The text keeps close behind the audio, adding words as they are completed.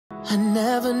I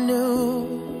never knew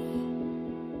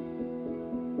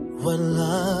what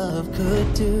love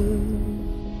could do.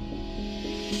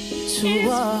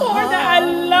 His heart that I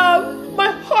love,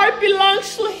 my heart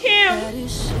belongs to him.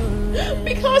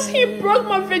 Because he broke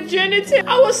my virginity,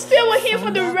 I will stay with him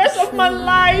for the rest of my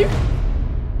life.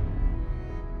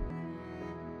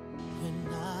 When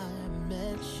I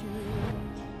met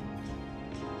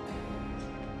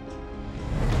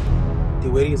you, the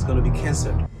wedding is going to be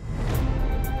cancelled.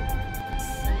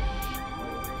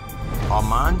 A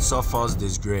man suffers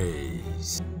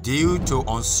disgrace due to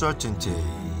uncertainty,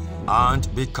 and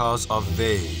because of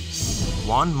this,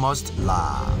 one must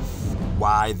laugh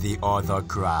while the other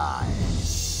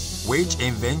cries, which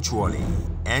eventually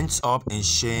ends up in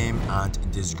shame and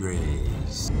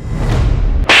disgrace.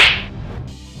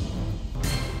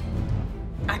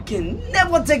 I can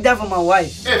never take that from my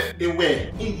wife. If it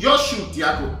were in your shoe,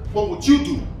 Diago, what would you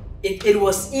do? If it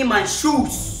was in my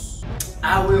shoes,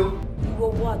 I will. You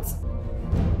will what?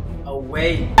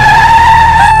 Away.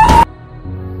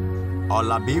 A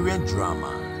Liberian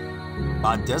drama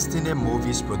by Destiny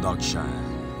Movies Production,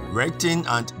 written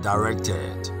and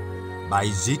directed by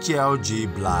Ezekiel G.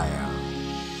 Blyer.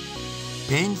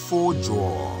 Painful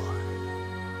joy.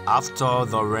 After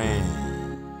the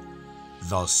rain,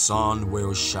 the sun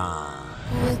will shine.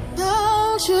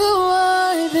 without you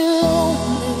I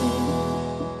belong.